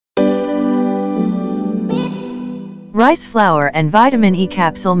Rice flour and vitamin E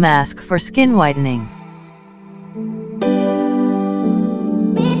capsule mask for skin whitening.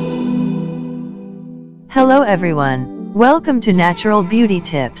 Hello everyone, welcome to Natural Beauty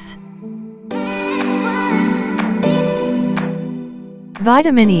Tips.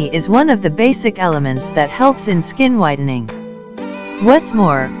 Vitamin E is one of the basic elements that helps in skin whitening. What's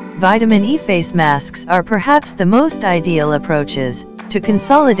more, vitamin E face masks are perhaps the most ideal approaches to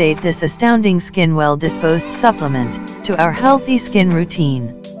consolidate this astounding skin well-disposed supplement to our healthy skin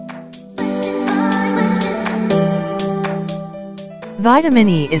routine. Vitamin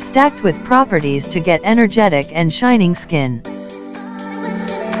E is stacked with properties to get energetic and shining skin.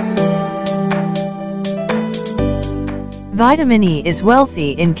 Vitamin E is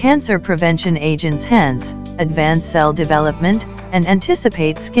wealthy in cancer prevention agents, hence advance cell development, and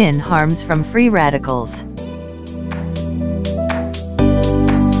anticipate skin harms from free radicals.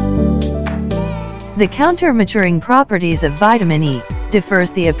 The counter-maturing properties of vitamin E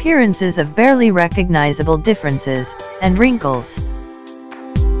differs the appearances of barely recognizable differences and wrinkles.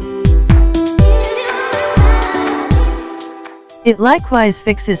 It likewise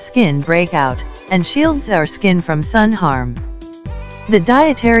fixes skin breakout and shields our skin from sun harm. The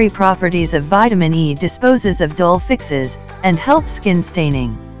dietary properties of vitamin E disposes of dull fixes and helps skin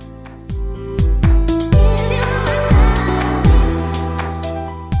staining.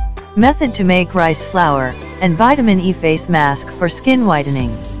 Method to make rice flour and vitamin E face mask for skin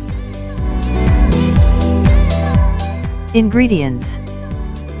whitening. Ingredients: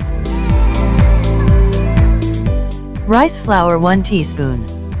 rice flour 1 teaspoon,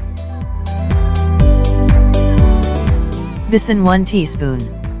 besan 1 teaspoon,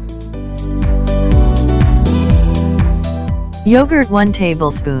 yogurt 1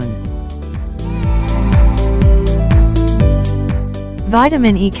 tablespoon,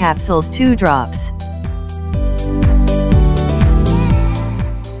 vitamin E capsules 2 drops,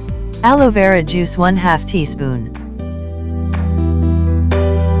 aloe vera juice 1/2 teaspoon.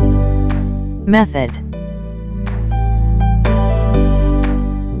 Method: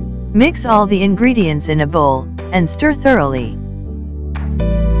 mix all the ingredients in a bowl and stir thoroughly.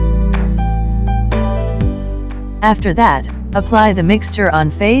 After that, apply the mixture on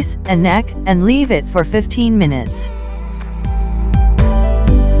face and neck and leave it for 15 minutes.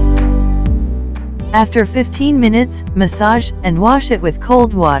 After 15 minutes, massage and wash it with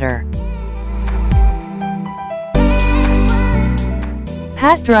cold water.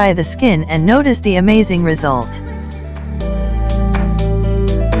 Pat dry the skin and notice the amazing result.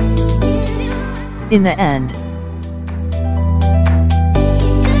 In the end,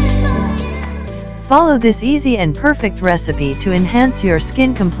 follow this easy and perfect recipe to enhance your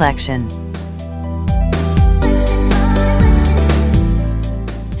skin complexion.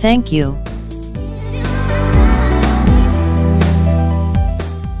 Thank you.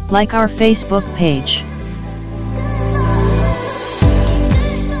 Like our Facebook page.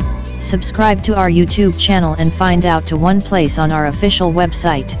 Subscribe to our YouTube channel and find out to one place on our official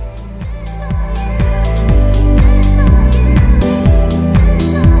website.